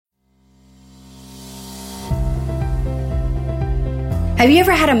Have you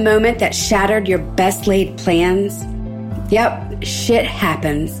ever had a moment that shattered your best laid plans? Yep, shit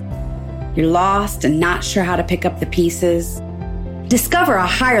happens. You're lost and not sure how to pick up the pieces. Discover a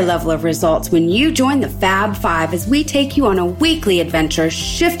higher level of results when you join the Fab Five as we take you on a weekly adventure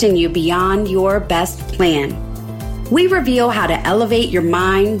shifting you beyond your best plan. We reveal how to elevate your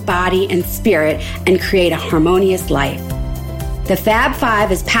mind, body, and spirit and create a harmonious life. The Fab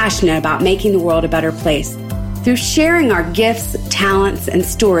Five is passionate about making the world a better place. Through sharing our gifts, talents, and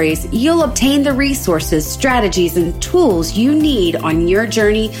stories, you'll obtain the resources, strategies, and tools you need on your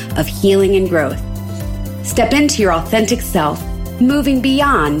journey of healing and growth. Step into your authentic self, moving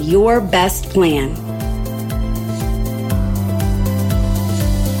beyond your best plan.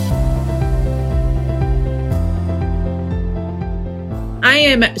 I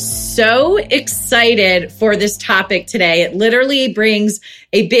am so excited for this topic today. It literally brings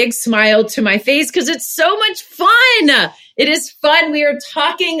a big smile to my face because it's so much fun. It is fun. We are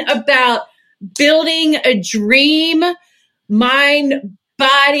talking about building a dream, mind,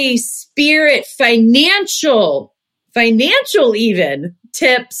 body, spirit, financial even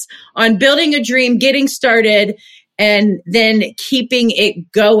tips on building a dream, getting started, and then keeping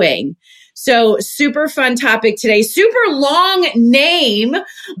it going. So super fun topic today, super long name,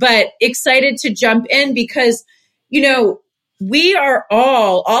 but excited to jump in because, you know, we are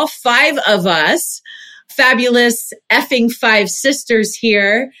all five of us, fabulous effing five sisters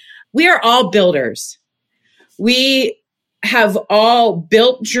here. We are all builders. We have all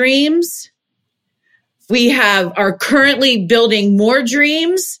built dreams. We are currently building more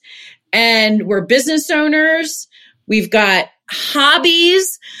dreams, and we're business owners. We've got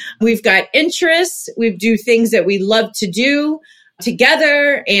hobbies, we've got interests, we do things that we love to do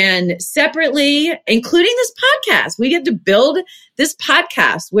together and separately, including this podcast. We get to build this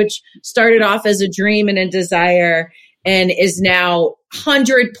podcast, which started off as a dream and a desire and is now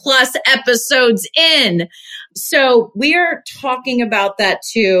 100 plus episodes in. So we are talking about that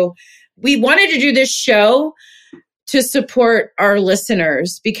too. We wanted to do this show to support our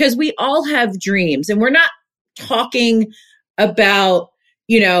listeners because we all have dreams, and we're not talking about,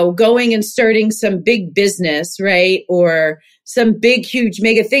 you know, going and starting some big business, right? Or some big, huge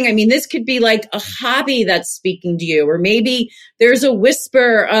mega thing. I mean, this could be like a hobby that's speaking to you, or maybe there's a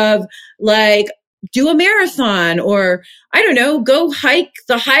whisper of like, do a marathon, or I don't know, go hike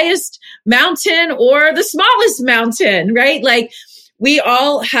the highest mountain or the smallest mountain, right? Like we're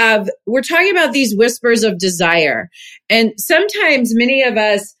talking about these whispers of desire. And sometimes many of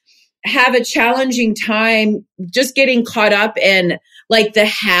us have a challenging time just getting caught up in like the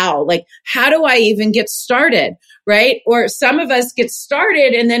how do I even get started, right? Or some of us get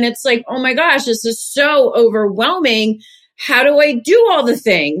started and then it's like, oh my gosh, this is so overwhelming. How do I do all the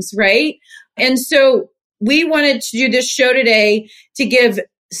things, right? And so we wanted to do this show today to give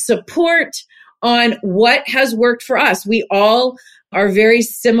support on what has worked for us. We all are very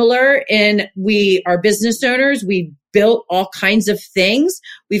similar and we are business owners. We built all kinds of things.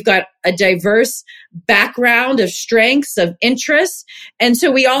 We've got a diverse background of strengths, of interests. And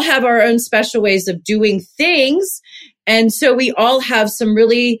so we all have our own special ways of doing things. And so we all have some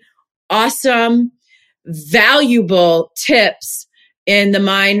really awesome, valuable tips in the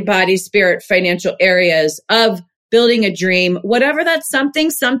mind, body, spirit, financial areas of building a dream, whatever that something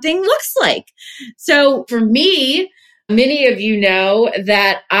looks like. So for me, many of you know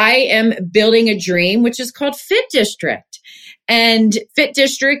that I am building a dream, which is called Fit District. And Fit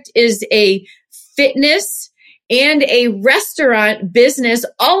District is a fitness and a restaurant business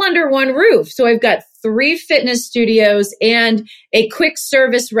all under one roof. So I've got 3 fitness studios and a quick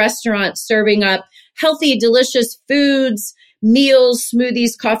service restaurant serving up healthy, delicious foods, meals,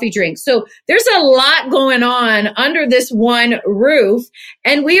 smoothies, coffee, drinks. So there's a lot going on under this one roof.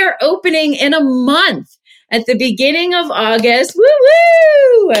 And we are opening in a month. At the beginning of August,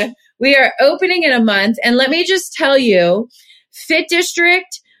 woo-woo! We are opening in a month. And let me just tell you, Fit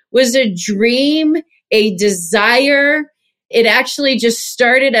District was a dream, a desire. It actually just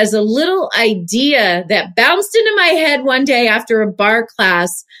started as a little idea that bounced into my head one day after a bar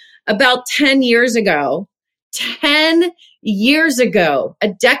class about 10 years ago. 10 years ago, a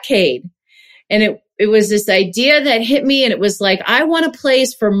decade. And it was this idea that hit me, and it was like, I want a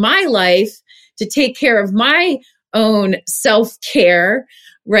place for my life to take care of my own self-care,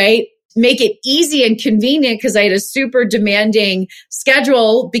 right? Make it easy and convenient because I had a super demanding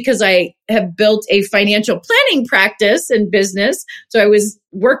schedule because I have built a financial planning practice and business. So I was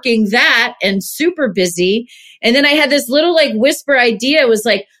working that and super busy. And then I had this little like whisper idea. It was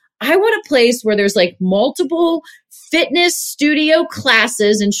like, I want a place where there's like multiple fitness studio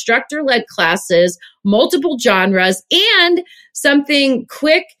classes, instructor-led classes, multiple genres, and something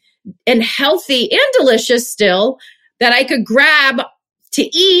quick and healthy and delicious still that I could grab to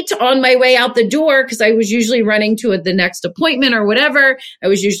eat on my way out the door, because I was usually running to the next appointment or whatever. I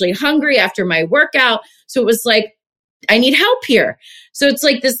was usually hungry after my workout. So it was like, I need help here. So it's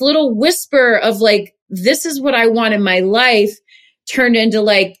like this little whisper of like, this is what I want in my life, turned into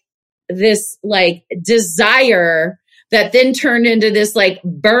like this like desire that then turned into this like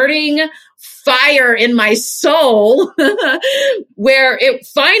burning fire in my soul, where it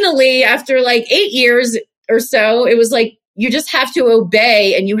finally, after like 8 years or so, it was like, you just have to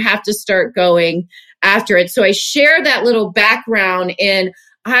obey and you have to start going after it. So I share that little background, and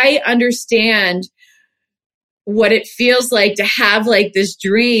I understand what it feels like to have like this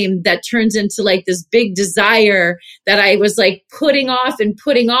dream that turns into like this big desire that I was like putting off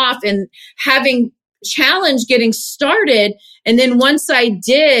and having challenge getting started. And then once I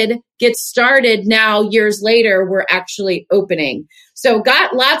did get started, now years later, we're actually opening. So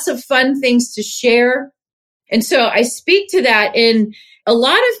got lots of fun things to share. And so I speak to that, and a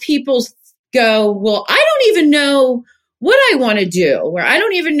lot of people go, well, I don't even know what I want to do, or I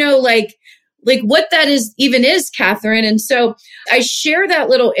don't even know like what that even is, Catherine. And so I share that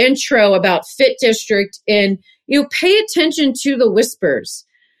little intro about Fit District, and, pay attention to the whispers,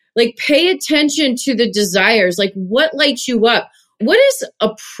 like pay attention to the desires, like what lights you up. What is a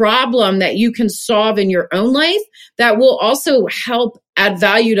problem that you can solve in your own life that will also help add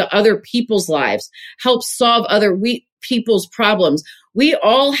value to other people's lives, help solve other people's problems? We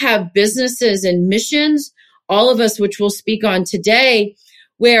all have businesses and missions, all of us, which we'll speak on today,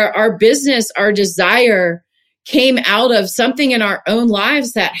 where our business, our desire came out of something in our own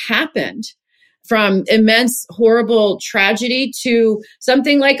lives that happened, from immense, horrible tragedy to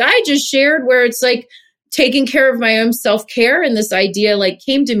something like I just shared, where it's like taking care of my own self-care. And this idea like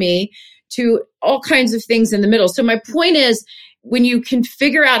came to me, to all kinds of things in the middle. So my point is, when you can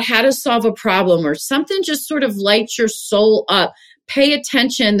figure out how to solve a problem or something just sort of lights your soul up, pay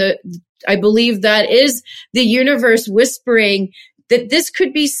attention. I believe that is the universe whispering that this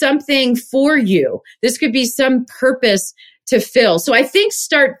could be something for you. This could be some purpose to fill. So I think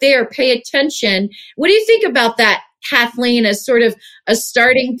start there, pay attention. What do you think about that, Kathleen, as sort of a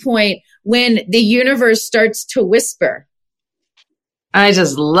starting point when the universe starts to whisper? I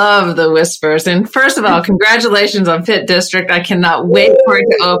just love the whispers. And first of all, congratulations on Fit District. I cannot wait for it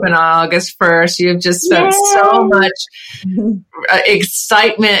to open on August 1st. You've just spent so much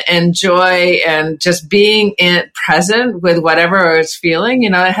excitement and joy and just being present with whatever I was feeling.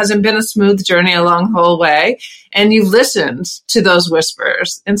 It hasn't been a smooth journey along the whole way. And you've listened to those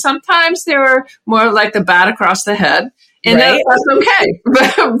whispers. And sometimes they were more like the bat across the head. And right. That's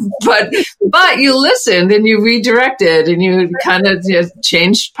okay. But you listened and you redirected and you kind of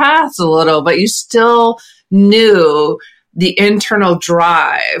changed paths a little, but you still knew the internal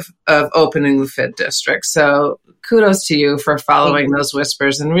drive of opening the Fit District. So kudos to you for following those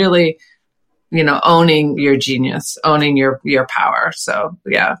whispers and really, owning your genius, owning your power. So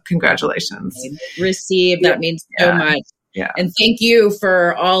yeah, congratulations. Receive. That means so much. Yeah. And thank you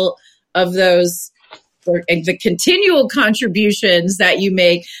for all of those, for the continual contributions that you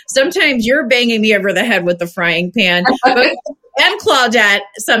make. Sometimes you're banging me over the head with the frying pan, and Claudette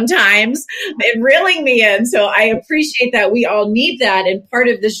sometimes, and reeling me in. So I appreciate that. We all need that. And part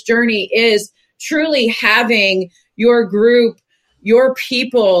of this journey is truly having your group, your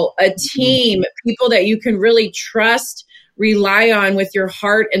people, a team, people that you can really trust, rely on with your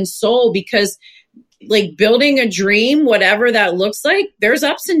heart and soul, because like building a dream, whatever that looks like, there's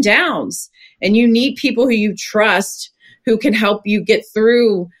ups and downs. And you need people who you trust, who can help you get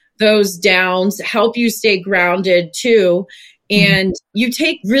through those downs, help you stay grounded too. And you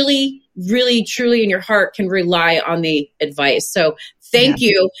take really, really, truly in your heart can rely on the advice. So thank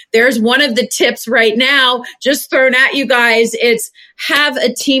you. There's one of the tips right now, just thrown at you guys. It's have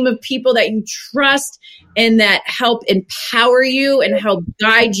a team of people that you trust and that help empower you and help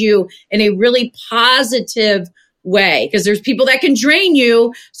guide you in a really positive way, because there's people that can drain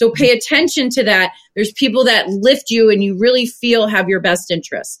you. So pay attention to that. There's people that lift you and you really feel have your best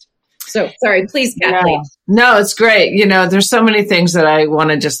interest. So sorry, please, Kathleen. Yeah. No, it's great. There's so many things that I want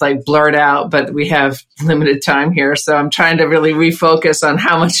to just like blurt out, but we have limited time here. So I'm trying to really refocus on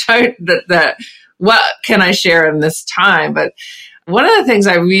how much what can I share in this time. But one of the things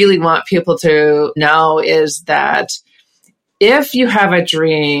I really want people to know is that if you have a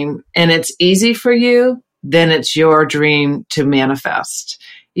dream and it's easy for you, then it's your dream to manifest.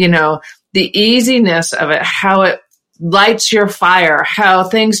 The easiness of it, how it lights your fire, how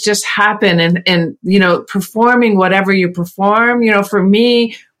things just happen and, performing whatever you perform. For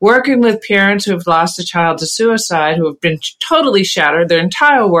me, working with parents who have lost a child to suicide, who have been totally shattered, their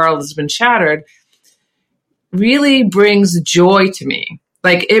entire world has been shattered, really brings joy to me.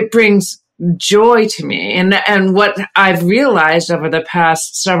 Like, it brings joy to me. And what I've realized over the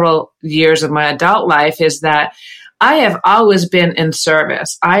past several years of my adult life is that I have always been in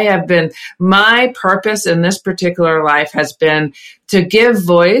service. My purpose in this particular life has been to give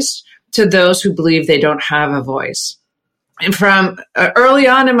voice to those who believe they don't have a voice. And from early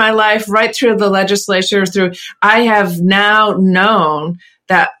on in my life, right through the legislature, I have now known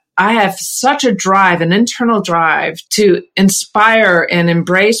that I have such a drive, an internal drive to inspire and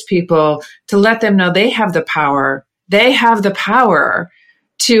embrace people, to let them know they have the power. They have the power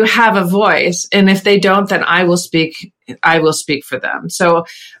to have a voice. And if they don't, then I will speak for them. So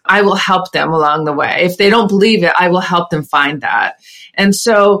I will help them along the way. If they don't believe it, I will help them find that. And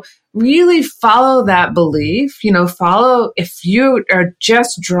so really follow that belief, if you are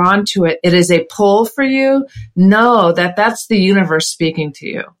just drawn to it, it is a pull for you. Know that that's the universe speaking to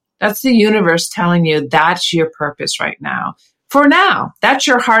you. That's the universe telling you that's your purpose right now. For now, that's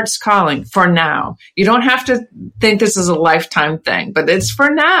your heart's calling for now. You don't have to think this is a lifetime thing, but it's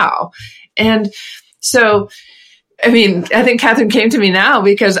for now. And so, I think Catherine came to me now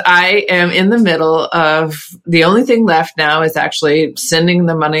because I am in the middle of, the only thing left now is actually sending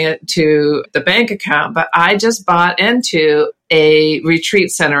the money to the bank account. But I just bought into a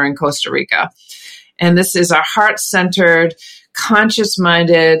retreat center in Costa Rica. And this is a heart-centered,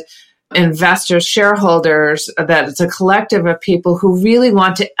 conscious-minded investors, shareholders, that it's a collective of people who really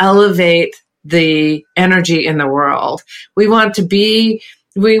want to elevate the energy in the world. We want to bring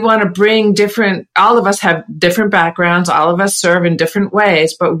all of us have different backgrounds, all of us serve in different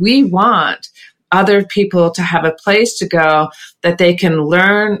ways, but we want other people to have a place to go that they can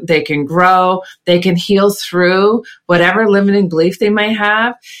learn, they can grow, they can heal through whatever limiting belief they may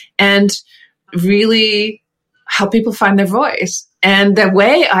have, and really help people find their voice. And the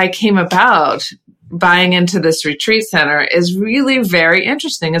way I came about buying into this retreat center is really very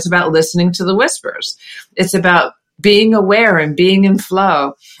interesting. It's about listening to the whispers. It's about being aware and being in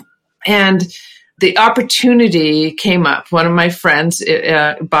flow. And the opportunity came up. One of my friends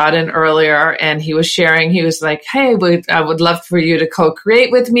bought in earlier, and he was sharing. He was like, hey, I would love for you to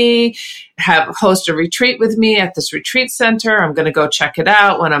co-create with me, host a retreat with me at this retreat center. I'm going to go check it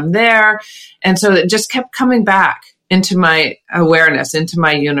out when I'm there. And so it just kept coming back into my awareness, into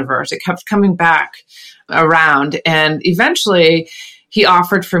my universe. It kept coming back around. And eventually he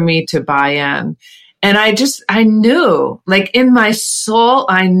offered for me to buy in. And I knew, like in my soul,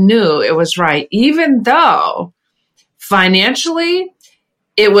 I knew it was right. Even though financially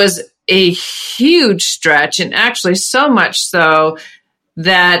it was a huge stretch, and actually so much so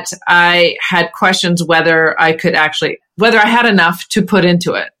that I had questions whether I had enough to put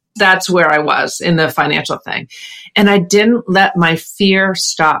into it. That's where I was in the financial thing. And I didn't let my fear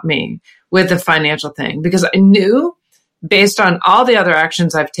stop me with the financial thing, because I knew, based on all the other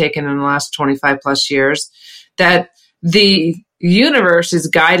actions I've taken in the last 25 plus years, that the universe is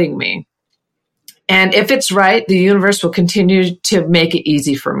guiding me. And if it's right, the universe will continue to make it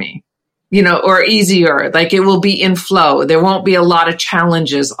easy for me, or easier. Like, it will be in flow. There won't be a lot of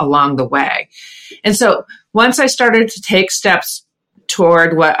challenges along the way. And so once I started to take steps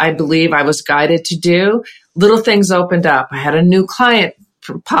toward what I believe I was guided to do, little things opened up. I had a new client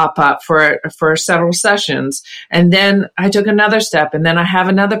pop up for several sessions. And then I took another step, and then I have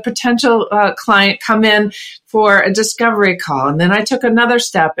another potential client come in for a discovery call. And then I took another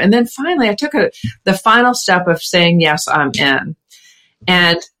step. And then finally I took the final step of saying, yes, I'm in.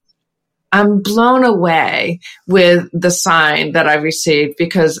 And I'm blown away with the sign that I received,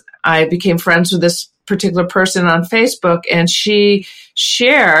 because I became friends with this particular person on Facebook, and she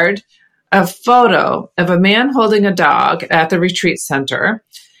shared a photo of a man holding a dog at the retreat center.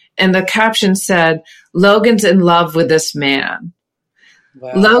 And the caption said, "Logan's in love with this man."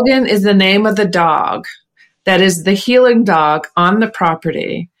 Wow. Logan is the name of the dog that is the healing dog on the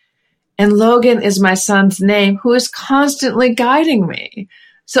property. And Logan is my son's name, who is constantly guiding me.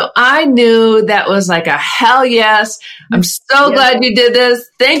 So I knew that was like a hell yes. I'm so glad you did this.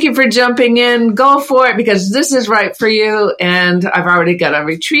 Thank you for jumping in. Go for it, because this is right for you. And I've already got a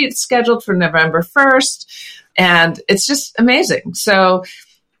retreat scheduled for November 1st. And it's just amazing. So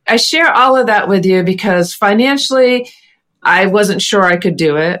I share all of that with you because financially, I wasn't sure I could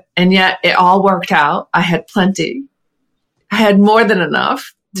do it. And yet it all worked out. I had plenty. I had more than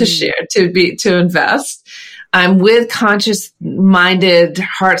enough to share, to invest. I'm with conscious-minded,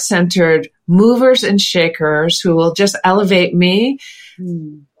 heart-centered, movers and shakers who will just elevate me.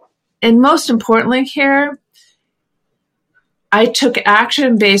 And most importantly here, I took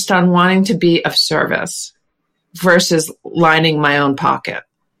action based on wanting to be of service versus lining my own pocket.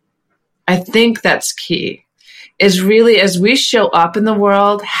 I think that's key. Is really, as we show up in the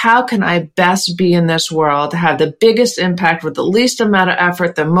world, how can I best be in this world, have the biggest impact with the least amount of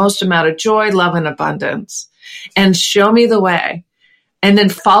effort, the most amount of joy, love, and abundance, and show me the way. And then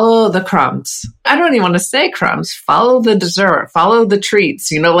follow the crumbs. I don't even want to say crumbs. Follow the dessert, follow the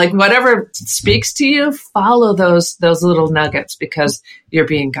treats, like whatever speaks to you, follow those little nuggets because you're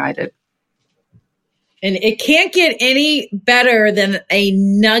being guided. And it can't get any better than a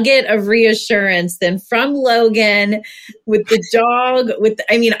nugget of reassurance than from Logan with the dog.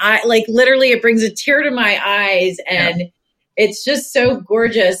 Literally it brings a tear to my eyes. And it's just so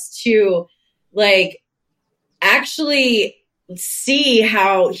gorgeous to actually see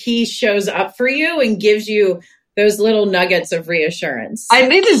how he shows up for you and gives you those little nuggets of reassurance. I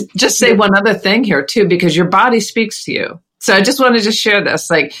need to just say one other thing here too, because your body speaks to you. So I just wanted to share this.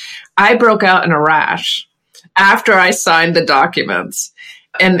 I broke out in a rash after I signed the documents.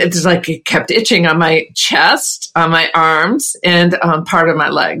 And it's it kept itching on my chest, on my arms, and on part of my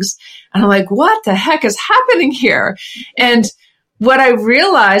legs. And I'm like, what the heck is happening here? And what I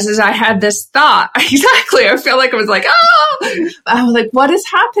realized is I had this thought. Exactly. I feel like I was I was like, what is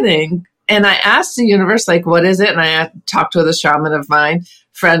happening? And I asked the universe, what is it? And I talked with a shaman of mine,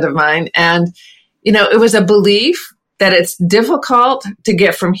 friend of mine. And, it was a belief that it's difficult to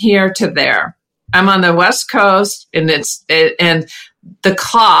get from here to there. I'm on the West Coast, and and the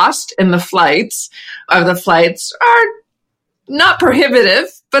cost and the flights are not prohibitive,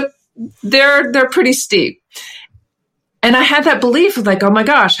 but they're pretty steep. And I had that belief of oh my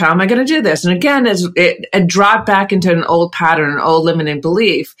gosh, how am I going to do this? And again, it dropped back into an old pattern, an old limiting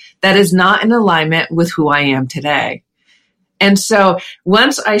belief that is not in alignment with who I am today. And so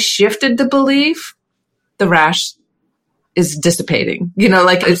once I shifted the belief, the rash is dissipating,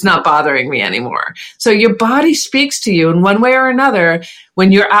 it's not bothering me anymore. So your body speaks to you in one way or another.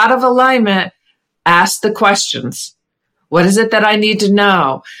 When you're out of alignment, ask the questions. What is it that I need to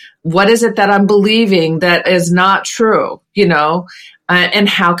know? What is it that I'm believing that is not true? And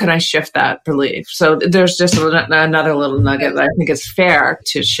how can I shift that belief? So there's just another little nugget that I think is fair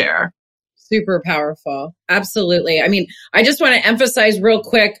to share. Super powerful. Absolutely. I just want to emphasize real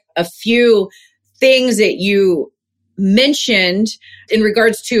quick a few things that you mentioned in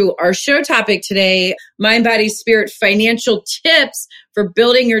regards to our show topic today, Mind, Body, Spirit, financial tips for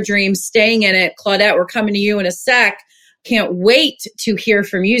building your dreams, staying in it. Claudette, we're coming to you in a sec. Can't wait to hear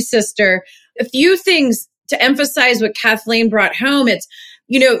from you, sister. A few things to emphasize what Kathleen brought home. It's,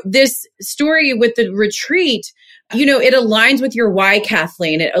 this story with the retreat, it aligns with your why,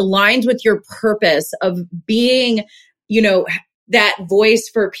 Kathleen. It aligns with your purpose of being, that voice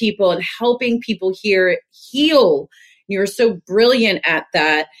for people and helping people heal. You're so brilliant at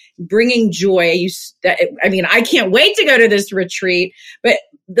that, bringing joy. I can't wait to go to this retreat. But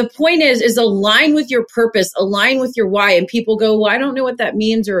the point is align with your purpose, align with your why. And people go, well, I don't know what that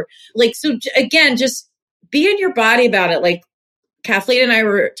means. Or so again, just be in your body about it. Kathleen and I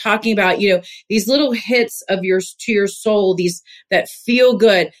were talking about, these little hits of to your soul, these that feel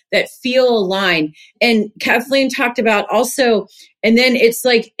good, that feel aligned. And Kathleen talked about also, and then it's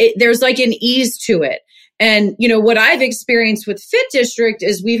there's an ease to it. And, what I've experienced with Fit District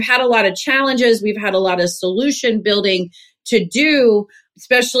is we've had a lot of challenges. We've had a lot of solution building to do,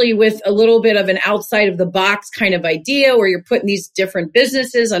 especially with a little bit of an outside of the box kind of idea where you're putting these different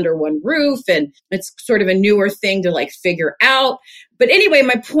businesses under one roof. And it's sort of a newer thing to figure out. But anyway,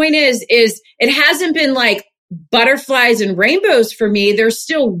 my point is it hasn't been butterflies and rainbows for me. There's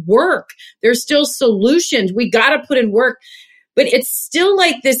still work. There's still solutions. We got to put in work. But it's still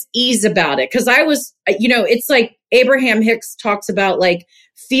this ease about it. Because I was, it's Abraham Hicks talks about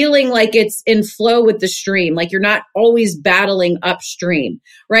feeling it's in flow with the stream. You're not always battling upstream,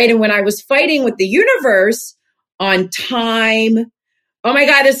 right? And when I was fighting with the universe on time, oh my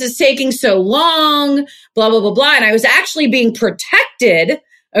God, this is taking so long, blah, blah, blah, blah. And I was actually being protected,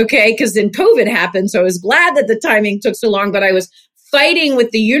 okay? Because then COVID happened. So I was glad that the timing took so long, but I was fighting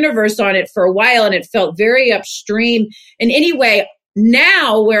with the universe on it for a while and it felt very upstream. And anyway,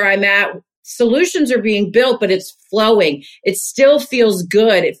 now where I'm at, solutions are being built, but it's flowing. It still feels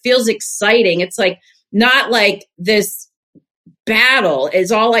good. It feels exciting. It's not this battle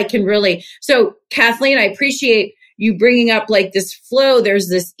is all I can really. So Kathleen, I appreciate you bringing up this flow. There's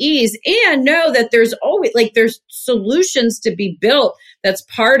this ease, and know that there's always there's solutions to be built. That's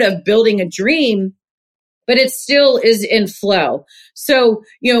part of building a dream. But it still is in flow. So,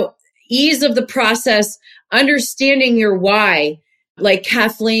 ease of the process, understanding your why, like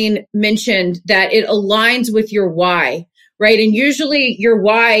Kathleen mentioned, that it aligns with your why, right? And usually your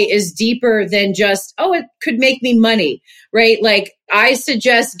why is deeper than just, oh, it could make me money, right? Like I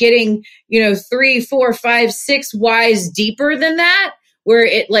suggest getting, 3, 4, 5, 6 whys deeper than that, where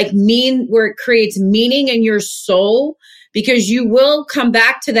it where it creates meaning in your soul, because you will come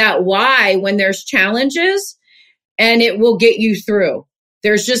back to that why when there's challenges and it will get you through.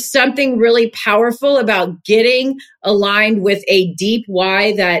 There's just something really powerful about getting aligned with a deep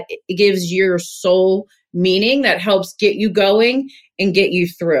why that gives your soul meaning, that helps get you going and get you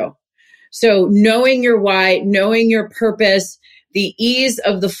through. So knowing your why, knowing your purpose, the ease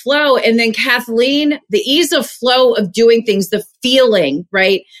of the flow. And then Kathleen, the ease of flow of doing things, the feeling,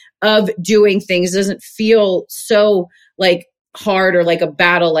 right, of doing things doesn't feel so like hard or like a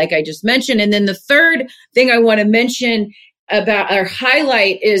battle, like I just mentioned. And then the third thing I want to mention about or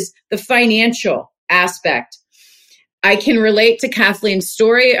highlight is the financial aspect. I can relate to Kathleen's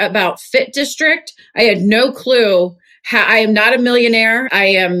story about Fit District. I had no clue how I am not a millionaire. I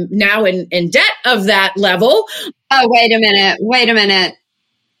am now in debt of that level. Oh, wait a minute.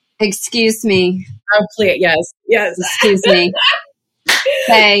 Excuse me. Oh, please. Yes. Excuse me.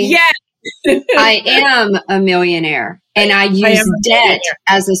 Hey, yes. I am a millionaire, and I use debt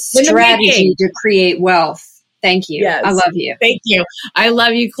as a strategy to create wealth. Thank you. Yes. I love you. Thank you. I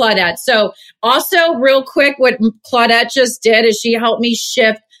love you, Claudette. So also real quick, what Claudette just did is she helped me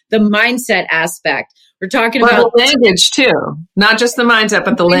shift the mindset aspect. We're talking about the language too, not just the mindset,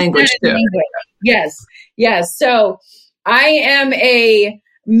 but the language too. Yes. So I am a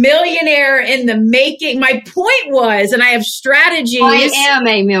millionaire in the making. My point was, and I have strategies. I am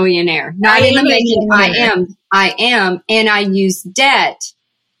a millionaire, not in the making. I am. And I use debt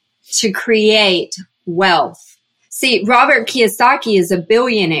to create wealth. See, Robert Kiyosaki is a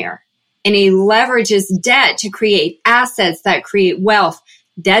billionaire, and he leverages debt to create assets that create wealth.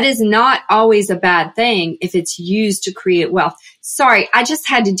 Debt is not always a bad thing if it's used to create wealth. Sorry, I just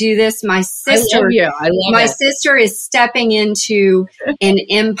had to do this. My sister, my sister is stepping into an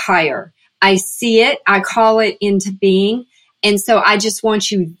empire. I see it. I call it into being. And so I just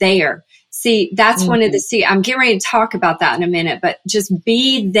want you there. See, that's one of the, I'm getting ready to talk about that in a minute, but just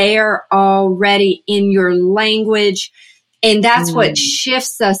be there already in your language. And that's what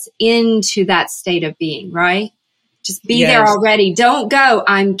shifts us into that state of being, right? Just be there already. Don't go,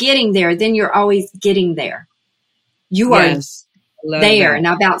 I'm getting there. Then you're always getting there. You are there. And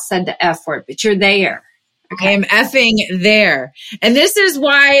I about said the F word, but you're there. Okay. I am effing there. And this is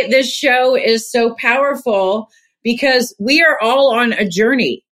why this show is so powerful, because we are all on a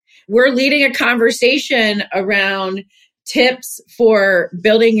journey. We're leading a conversation around tips for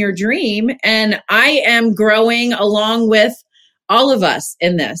building your dream. And I am growing along with all of us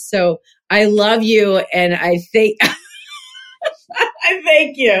in this. So I love you. And I think, I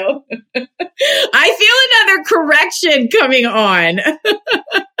thank you. I feel another correction coming on.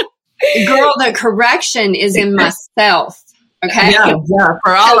 Girl, the correction is in myself. Okay. Yeah,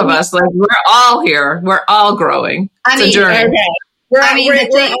 for all of us. Like we're all here. We're all growing. It's a journey. Okay. We're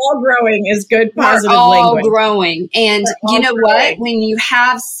all growing is good, positive we're all language. Growing. And you know what? When you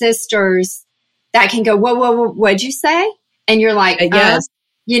have sisters that can go, whoa, what'd you say? And you're like, yes.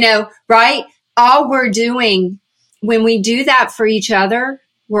 Right? All we're doing when we do that for each other,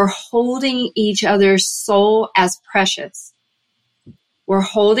 we're holding each other's soul as precious. We're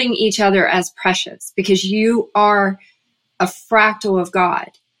holding each other as precious because you are a fractal of God.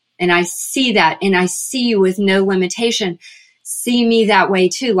 And I see that, and I see you with no limitation. See me that way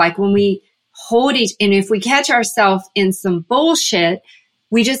too. Like when we hold and if we catch ourselves in some bullshit,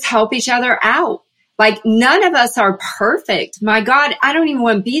 we just help each other out. Like none of us are perfect. My God, I don't even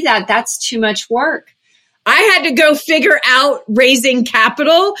want to be that. That's too much work. I had to go figure out raising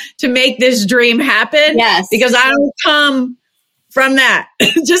capital to make this dream happen. Yes. Because I don't come from that.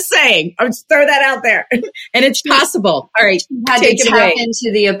 Just saying. I'll just throw that out there. And it's possible. All right. You had to tap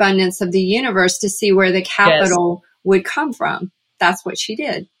into the abundance of the universe to see where the capital would come from. That's what she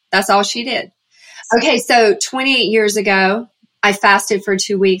did. That's all she did. Okay. So 28 years ago, I fasted for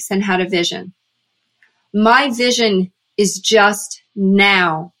 2 weeks and had a vision. My vision is just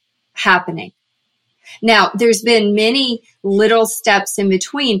now happening. Now, there's been many little steps in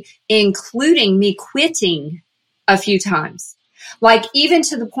between, including me quitting a few times. Like even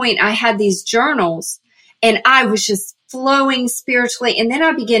to the point I had these journals and I was just flowing spiritually. And then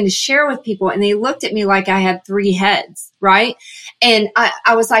I began to share with people and they looked at me like I had 3 heads, right? And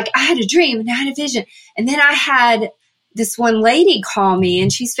I was like, I had a dream and I had a vision. And then I had this one lady call me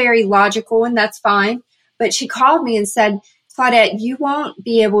and she's very logical and that's fine. But she called me and said, Claudette, you won't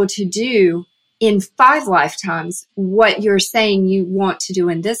be able to do in 5 lifetimes what you're saying you want to do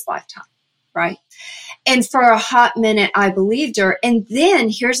in this lifetime, right? And for a hot minute, I believed her. And then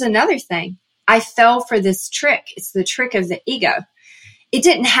here's another thing. I fell for this trick. It's the trick of the ego. It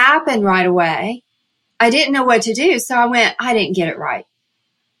didn't happen right away. I didn't know what to do. So I went, I didn't get it right.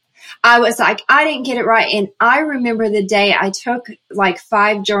 I was like, I didn't get it right. And I remember the day I took like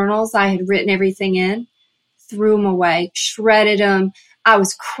 5 journals I had written everything in, threw them away, shredded them. I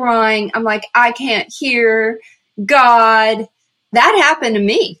was crying. I'm like, I can't hear God. That happened to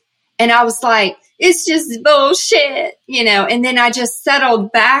me. And I was like, it's just bullshit, and then I just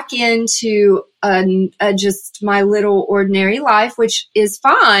settled back into just my little ordinary life, which is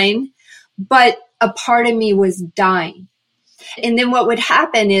fine, but a part of me was dying. And then what would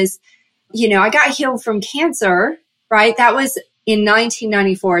happen is, I got healed from cancer, right? That was in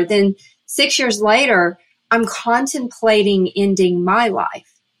 1994. Then 6 years later, I'm contemplating ending my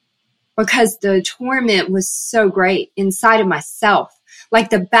life because the torment was so great inside of myself. Like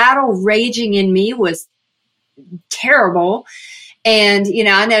the battle raging in me was terrible. And,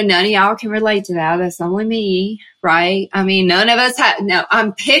 I know none of y'all can relate to that. That's only me, right? I mean, none of us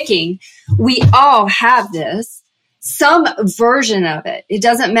I'm picking. We all have this, some version of it. It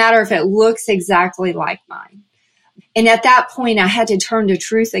doesn't matter if it looks exactly like mine. And at that point, I had to turn to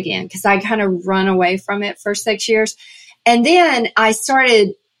truth again because I kind of run away from it for 6 years. And then I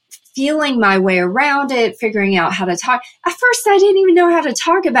started feeling my way around it, figuring out how to talk. At first, I didn't even know how to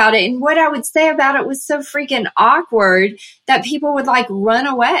talk about it. And what I would say about it was so freaking awkward that people would like run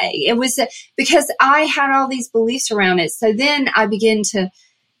away. It was because I had all these beliefs around it. So then I began to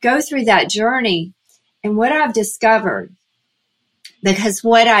go through that journey. And what I've discovered, because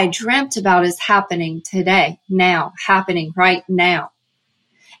what I dreamt about is happening today, now, happening right now.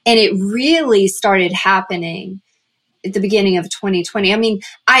 And it really started happening at the beginning of 2020. I mean,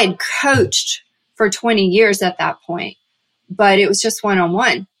 I had coached for 20 years at that point, but it was just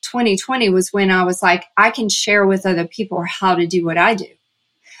one-on-one. 2020 was when I was like, I can share with other people how to do what I do.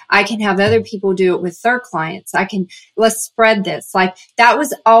 I can have other people do it with their clients. Let's spread this. Like that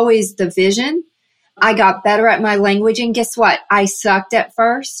was always the vision. I got better at my language. And guess what? I sucked at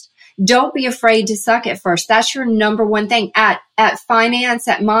first. Don't be afraid to suck at first. That's your number one thing at finance,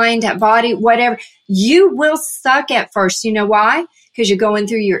 at mind, at body, whatever. You will suck at first. You know why? Because you're going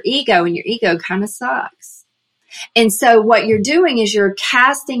through your ego and your ego kind of sucks. And so what you're doing is you're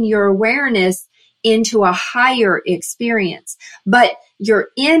casting your awareness into a higher experience, but you're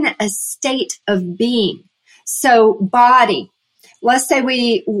in a state of being. So body, let's say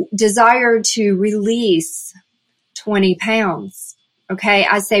we desire to release 20 pounds. Okay,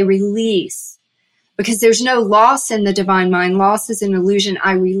 I say release because there's no loss in the divine mind. Loss is an illusion.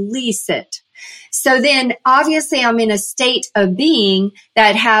 I release it. So then obviously I'm in a state of being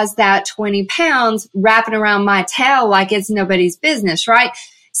that has that 20 pounds wrapping around my tail like it's nobody's business, right?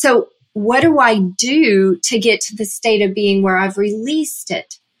 So what do I do to get to the state of being where I've released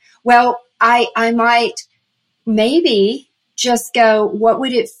it? Well, I might maybe just go, what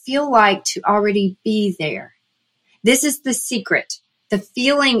would it feel like to already be there? This is the secret. The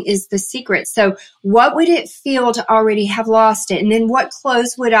feeling is the secret. So what would it feel to already have lost it? And then what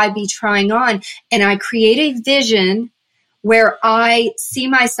clothes would I be trying on? And I create a vision where I see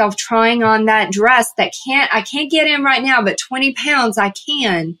myself trying on that dress that I can't get in right now, but 20 pounds I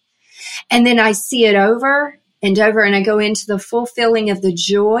can. And then I see it over and over and I go into the full feeling of the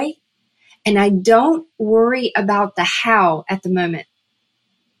joy. And I don't worry about the how at the moment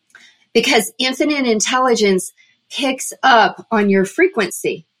because infinite intelligence picks up on your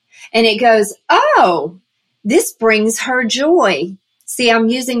frequency and it goes, oh, this brings her joy. See, I'm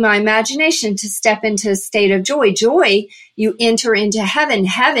using my imagination to step into a state of joy. Joy, you enter into heaven.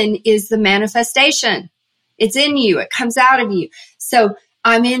 Heaven is the manifestation. It's in you. It comes out of you. So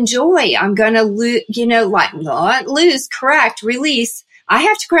I'm in joy. I'm going to not lose, correct, release. I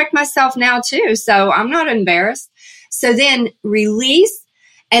have to correct myself now too. So I'm not embarrassed. So then release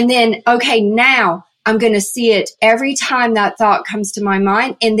and then, okay, now I'm going to see it every time that thought comes to my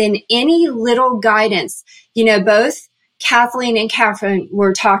mind. And then any little guidance, both Kathleen and Catherine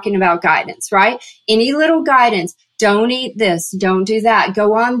were talking about guidance, right? Any little guidance, don't eat this, don't do that,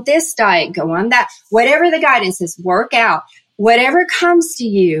 go on this diet, go on that, whatever the guidance is, work out, whatever comes to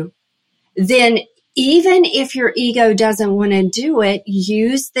you, then even if your ego doesn't want to do it,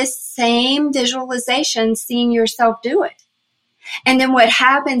 use this same visualization, seeing yourself do it. And then what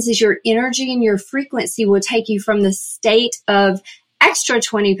happens is your energy and your frequency will take you from the state of extra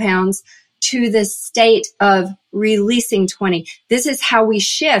 20 pounds to the state of releasing 20. This is how we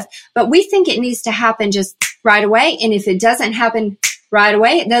shift, but we think it needs to happen just right away. And if it doesn't happen right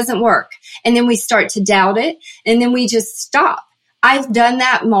away, it doesn't work. And then we start to doubt it, and then we just stop. I've done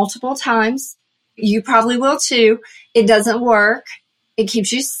that multiple times. You probably will too. It doesn't work. It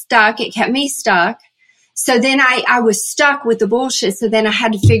keeps you stuck. It kept me stuck. So then I was stuck with the bullshit. So then I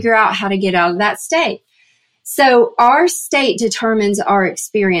had to figure out how to get out of that state. So our state determines our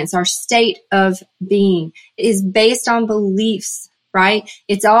experience. Our state of being is based on beliefs, right?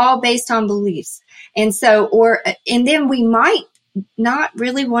 It's all based on beliefs. And then we might not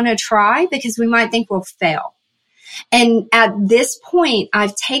really want to try because we might think we'll fail. And at this point,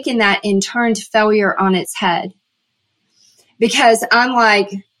 I've taken that and turned failure on its head, because I'm like,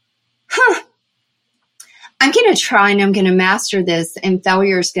 I'm going to try and I'm going to master this, and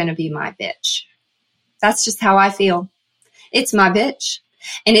failure is going to be my bitch. That's just how I feel. It's my bitch,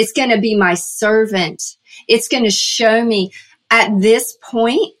 and it's going to be my servant. It's going to show me at this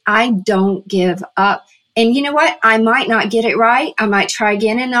point, I don't give up. And you know what? I might not get it right. I might try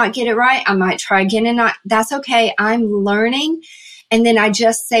again and not get it right. I might try again and not. That's okay. I'm learning. And then I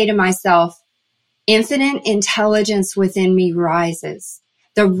just say to myself, infinite intelligence within me rises.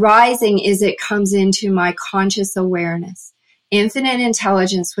 The rising is it comes into my conscious awareness. Infinite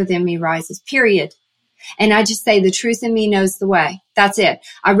intelligence within me rises, period. And I just say the truth in me knows the way. That's it.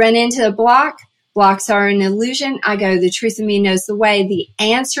 I run into a block. Blocks are an illusion. I go, the truth in me knows the way. The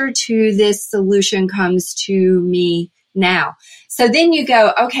answer to this solution comes to me now. So then you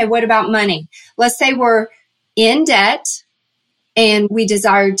go, okay, what about money? Let's say we're in debt and we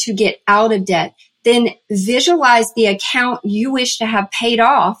desire to get out of debt. Then visualize the account you wish to have paid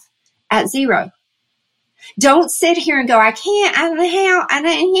off at zero. Don't sit here and go, I can't, I don't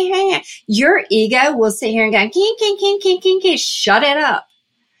know how. Your ego will sit here and go, can't. Shut it up.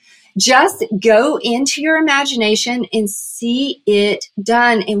 Just go into your imagination and see it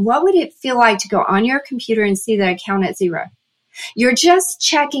done. And what would it feel like to go on your computer and see the account at zero? You're just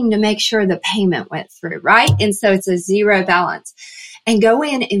checking to make sure the payment went through, right? And so it's a zero balance. And go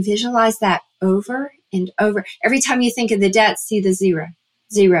in and visualize that over and over. Every time you think of the debt, see the zero.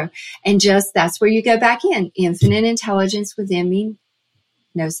 And just that's where you go back in. Infinite intelligence within me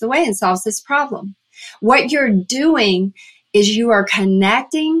knows the way and solves this problem. What you're doing is you are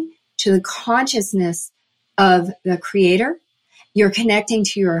connecting to the consciousness of the Creator. You're connecting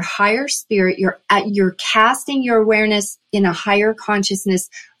to your higher spirit. You're casting your awareness in a higher consciousness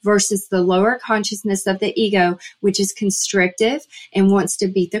versus the lower consciousness of the ego, which is constrictive and wants to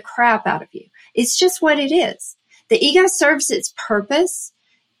beat the crap out of you. It's just what it is. The ego serves its purpose.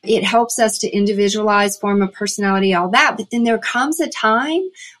 It helps us to individualize, form a personality, all that. But then there comes a time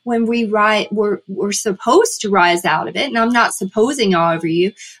when we're supposed to rise out of it. And I'm not supposing all over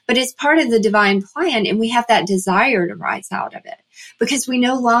you, but it's part of the divine plan. And we have that desire to rise out of it because we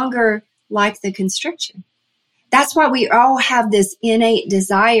no longer like the constriction. That's why we all have this innate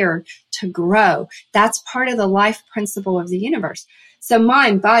desire to grow. That's part of the life principle of the universe. So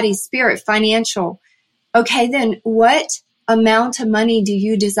mind, body, spirit, financial. Okay, then what amount of money do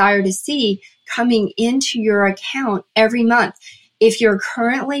you desire to see coming into your account every month? If you're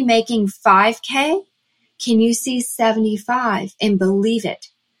currently making $5,000, can you see 75 and believe it?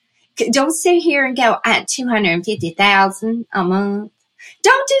 Don't sit here and go at $250,000 a month.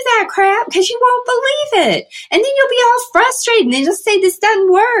 Don't do that crap because you won't believe it. And then you'll be all frustrated and then you'll say this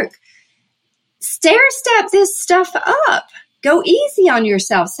doesn't work. Stair step this stuff up. Go easy on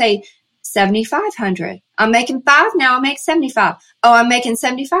yourself. Say 7,500. I'm making 5, now I'll make 75. Oh, I'm making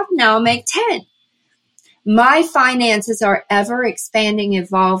 75, now I'll make 10. My finances are ever expanding,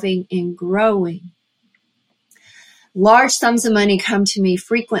 evolving, and growing. Large sums of money come to me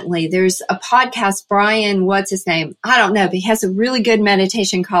frequently. There's a podcast, Brian, what's his name? I don't know, but he has a really good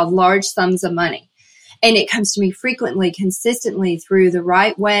meditation called Large Sums of Money. And it comes to me frequently, consistently through the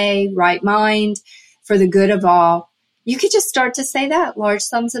right way, right mind, for the good of all. You could just start to say that. Large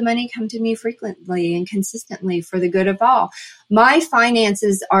sums of money come to me frequently and consistently for the good of all. My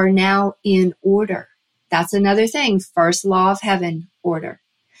finances are now in order. That's another thing. First law of heaven, order.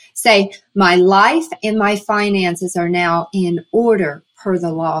 Say, my life and my finances are now in order per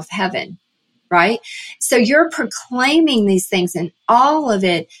the law of heaven, right? So you're proclaiming these things and all of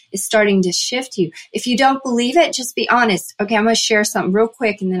it is starting to shift you. If you don't believe it, just be honest. Okay, I'm going to share something real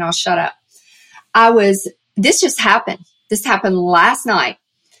quick and then I'll shut up. This just happened. This happened last night.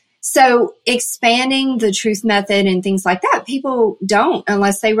 So expanding the truth method and things like that, people don't,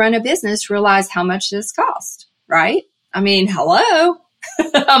 unless they run a business, realize how much this costs, right? I mean, hello.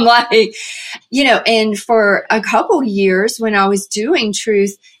 I'm like, and for a couple years when I was doing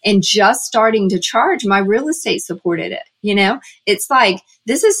truth and just starting to charge, my real estate supported it. It's like,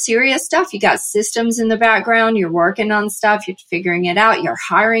 this is serious stuff. You got systems in the background. You're working on stuff. You're figuring it out. You're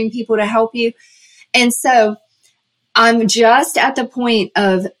hiring people to help you. And so I'm just at the point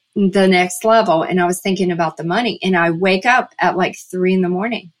of the next level. And I was thinking about the money, and I wake up at like 3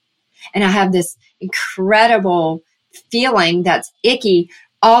 a.m. and I have this incredible feeling that's icky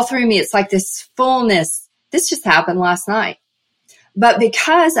all through me. It's like this fullness. This just happened last night. But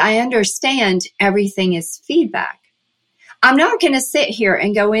because I understand everything is feedback, I'm not going to sit here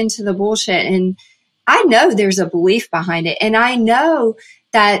and go into the bullshit. And I know there's a belief behind it. And I know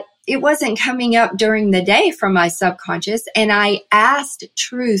that it wasn't coming up during the day from my subconscious. And I asked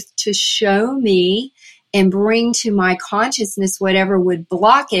truth to show me and bring to my consciousness whatever would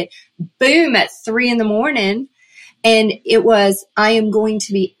block it. Boom, at 3 a.m. And it was, I am going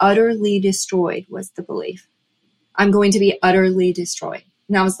to be utterly destroyed, was the belief. I'm going to be utterly destroyed.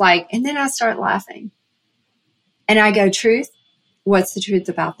 And I was like, and then I start laughing. And I go, truth, what's the truth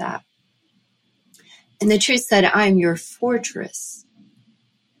about that? And the truth said, I'm your fortress.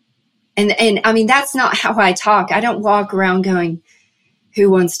 And I mean, that's not how I talk. I don't walk around going, who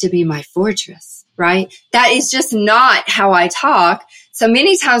wants to be my fortress, right? That is just not how I talk. So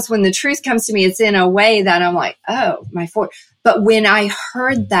many times when the truth comes to me, it's in a way that I'm like, oh, my fortress. But when I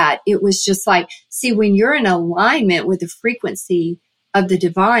heard that, it was just like, see, when you're in alignment with the frequency of the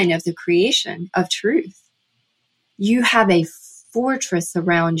divine, of the creation, of truth, you have a fortress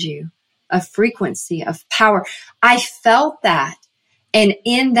around you, a frequency of power. I felt that. And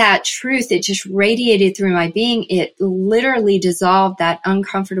in that truth, it just radiated through my being. It literally dissolved that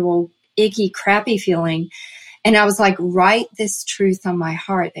uncomfortable, icky, crappy feeling. And I was like, write this truth on my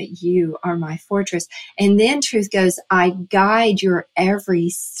heart that you are my fortress. And then truth goes, I guide your every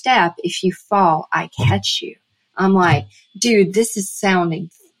step. If you fall, I catch you. I'm like, dude, this is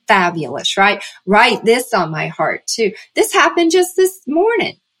sounding fabulous, right? Write this on my heart too. This happened just this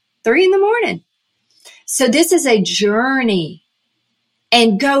morning, 3 a.m. So this is a journey.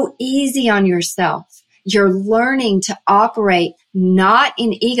 And go easy on yourself. You're learning to operate not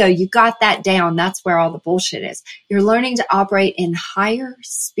in ego. You got that down. That's where all the bullshit is. You're learning to operate in higher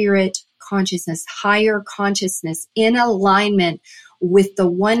spirit consciousness, higher consciousness in alignment with the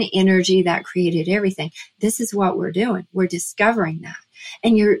one energy that created everything. This is what we're doing. We're discovering that.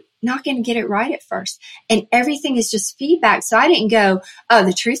 And you're not going to get it right at first. And everything is just feedback. So I didn't go, oh,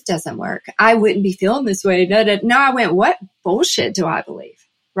 the truth doesn't work. I wouldn't be feeling this way. No, I went, what bullshit do I believe?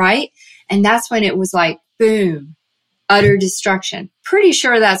 Right? And that's when it was like, boom, utter destruction. Pretty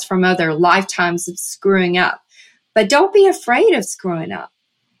sure that's from other lifetimes of screwing up. But don't be afraid of screwing up.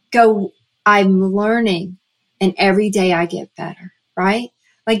 Go, I'm learning, and every day I get better, right?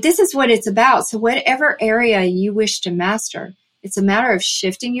 Like, this is what it's about. So whatever area you wish to master, it's a matter of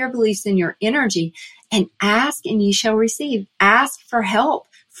shifting your beliefs and your energy, and ask and you shall receive. Ask for help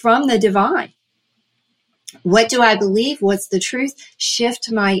from the divine. What do I believe? What's the truth?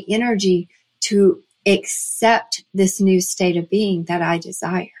 Shift my energy to accept this new state of being that I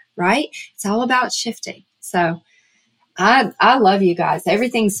desire, right? It's all about shifting. So I love you guys.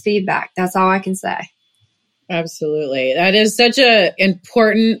 Everything's feedback. That's all I can say. Absolutely. That is such an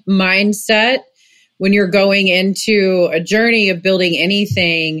important mindset when you're going into a journey of building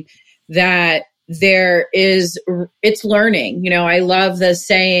anything, that it's learning. I love the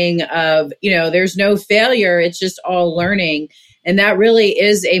saying of, there's no failure. It's just all learning. And that really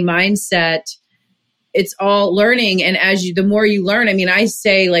is a mindset. It's all learning. And the more you learn, I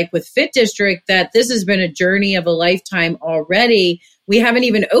say, like with Fit District, that this has been a journey of a lifetime already. We haven't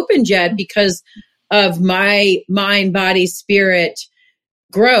even opened yet because of my mind, body, spirit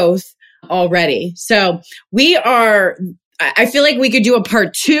growth already. So I feel like we could do a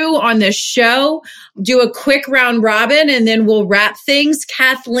part 2 on this show, do a quick round robin, and then we'll wrap things.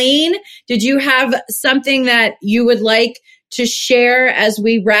 Kathleen, did you have something that you would like to share as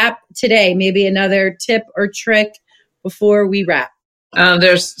we wrap today? Maybe another tip or trick before we wrap?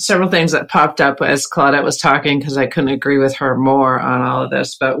 There's several things that popped up as Claudette was talking, because I couldn't agree with her more on all of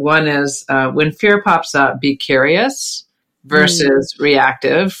this. But one is when fear pops up, be curious versus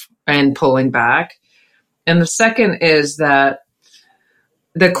reactive and pulling back. And the second is that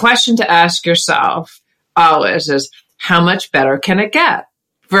the question to ask yourself always is, how much better can it get?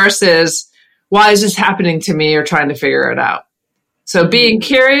 Versus, why is this happening to me? Or trying to figure it out. So being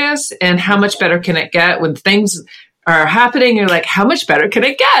curious and how much better can it get when things are happening, you're like, how much better can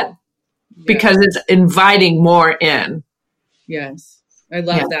it get? Because it's inviting more in. Yes. I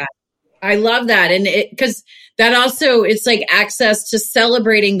love that. I love that. And because that also, it's like access to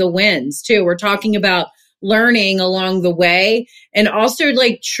celebrating the wins too. We're talking about learning along the way and also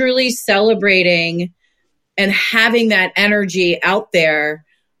like truly celebrating and having that energy out there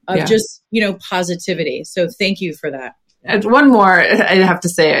of just, positivity. So thank you for that. And one more I have to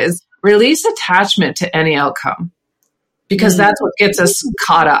say is release attachment to any outcome, because that's what gets us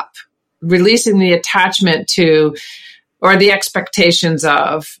caught up. Releasing the attachment to, or the expectations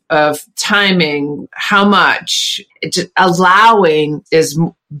of timing, how much, allowing is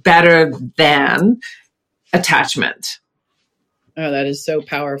better than attachment. Oh, that is so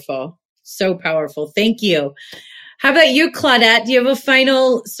powerful. So powerful. Thank you. How about you, Claudette? Do you have a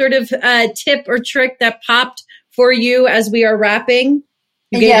final sort of tip or trick that popped for you as we are wrapping?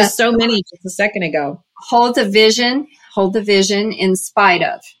 You gave us so many just a second ago. Hold the vision in spite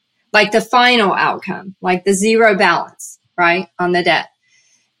of, like the final outcome, like the zero balance, right, on the debt.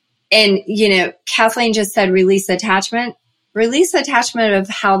 And, Kathleen just said release attachment of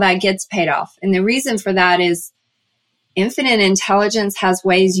how that gets paid off. And the reason for that is infinite intelligence has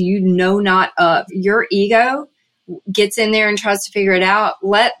ways you know not of. Your ego gets in there and tries to figure it out.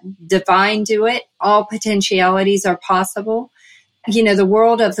 Let divine do it. All potentialities are possible. The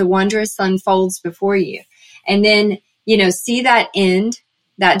world of the wondrous unfolds before you. And then, see that end,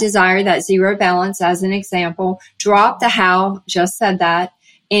 that desire, that zero balance as an example. Drop the how, just said that,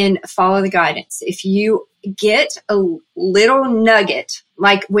 and follow the guidance. If you get a little nugget,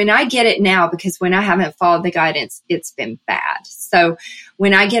 like when I get it now, because when I haven't followed the guidance, it's been bad. So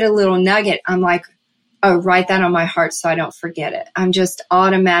when I get a little nugget, I'm like, oh, write that on my heart so I don't forget it. I'm just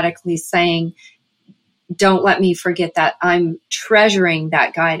automatically saying, don't let me forget that. I'm treasuring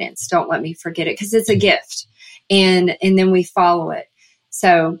that guidance. Don't let me forget it, because it's a gift. And then we follow it.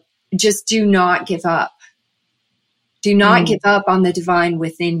 So just do not give up. Do not give up on the divine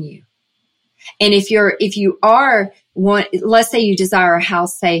within you. And if you are one, let's say you desire a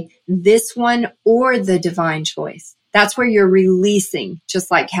house, say this one or the divine choice. That's where you're releasing,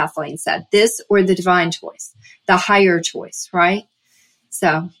 just like Kathleen said, this or the divine choice, the higher choice, right?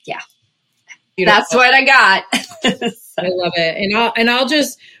 So yeah, beautiful. That's what I got. I love it. And I'll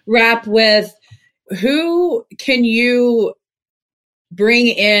just wrap with, who can you bring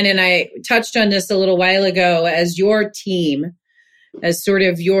in? And I touched on this a little while ago, as your team, as sort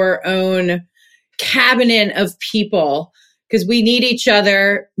of your own cabinet of people, because we need each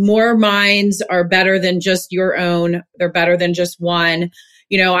other. More minds are better than just your own. They're better than just one.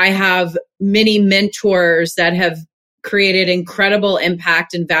 I have many mentors that have created incredible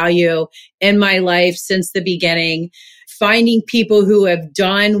impact and value in my life since the beginning. Finding people who have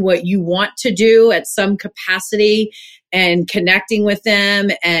done what you want to do at some capacity and connecting with them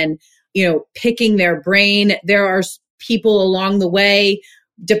and, picking their brain. There are people along the way,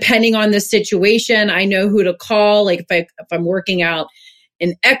 depending on the situation, I know who to call. Like if I'm working out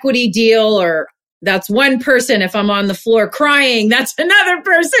an equity deal, or that's one person. If I'm on the floor crying, that's another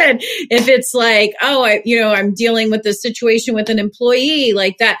person. If it's like, I'm dealing with this situation with an employee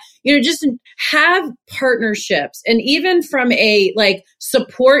like that, just have partnerships. And even from a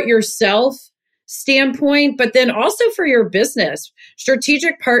support yourself standpoint, but then also for your business,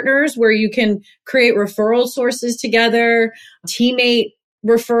 strategic partners where you can create referral sources together, teammate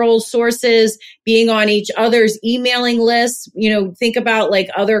referral sources, being on each other's emailing lists. Think about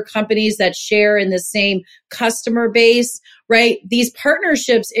other companies that share in the same customer base, right? These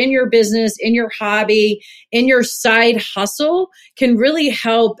partnerships in your business, in your hobby, in your side hustle can really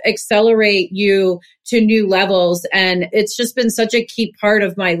help accelerate you to new levels. And it's just been such a key part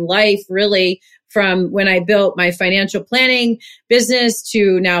of my life, really, from when I built my financial planning business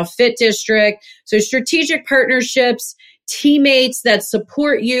to now Fit District. So strategic partnerships, teammates that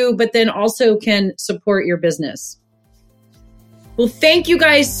support you, but then also can support your business. Well, thank you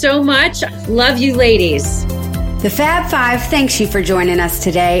guys so much. Love you, ladies. The Fab Five thanks you for joining us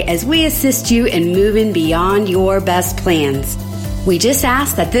today as we assist you in moving beyond your best plans. We just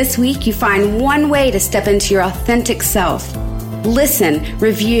ask that this week you find one way to step into your authentic self. Listen,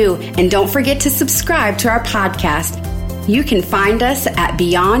 review, and don't forget to subscribe to our podcast. You can find us at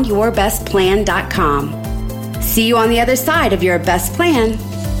beyondyourbestplan.com. See you on the other side of your best plan.